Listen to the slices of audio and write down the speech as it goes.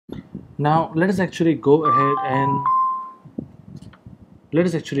Now let us actually go ahead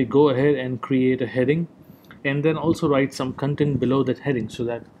and create a heading, and then also write some content below that heading so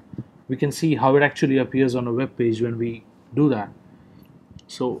that we can see how it actually appears on a web page when we do that.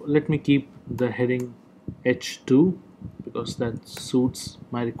 So let me keep the heading H2 because that suits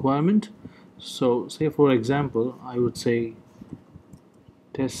my requirement. So say for example I would say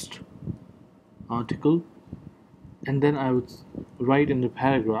test article, and then I would write in the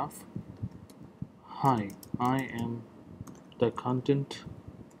paragraph, hi, I am the content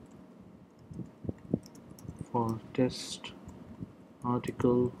for test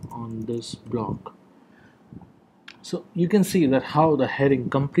article on this blog. So you can see that how the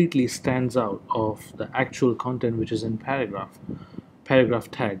heading completely stands out of the actual content which is in paragraph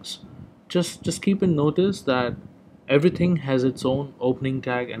tags. Just keep in notice that everything has its own opening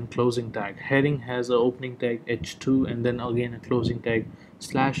tag and closing tag. Heading has an opening tag h2 and then again a closing tag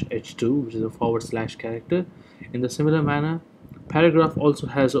 /h2, which is a forward slash character. In the similar manner, paragraph also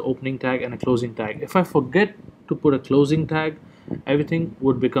has an opening tag and a closing tag. If I forget to put a closing tag, everything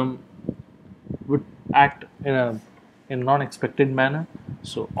would act in a non-expected manner.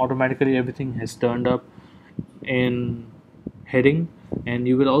 So automatically everything has turned up in heading, and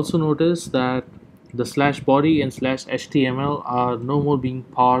you will also notice that the slash body and slash html are no more being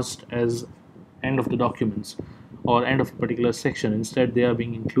parsed as end of the documents or end of a particular section. Instead, they are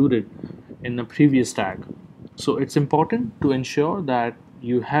being included in the previous tag. So it's important to ensure that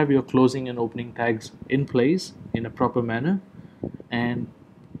you have your closing and opening tags in place in a proper manner, and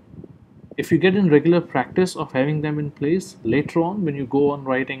if you get in regular practice of having them in place, later on when you go on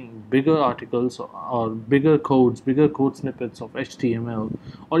writing bigger articles or bigger code snippets of HTML,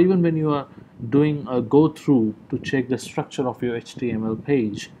 or even when you are doing a go through to check the structure of your HTML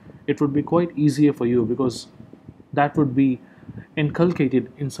page, it would be quite easier for you because that would be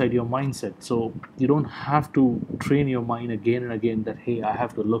inculcated inside your mindset. So you don't have to train your mind again and again that, hey, I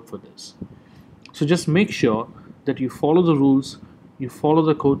have to look for this. So just make sure that you follow the rules, you follow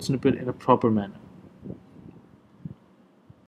the code snippet in a proper manner.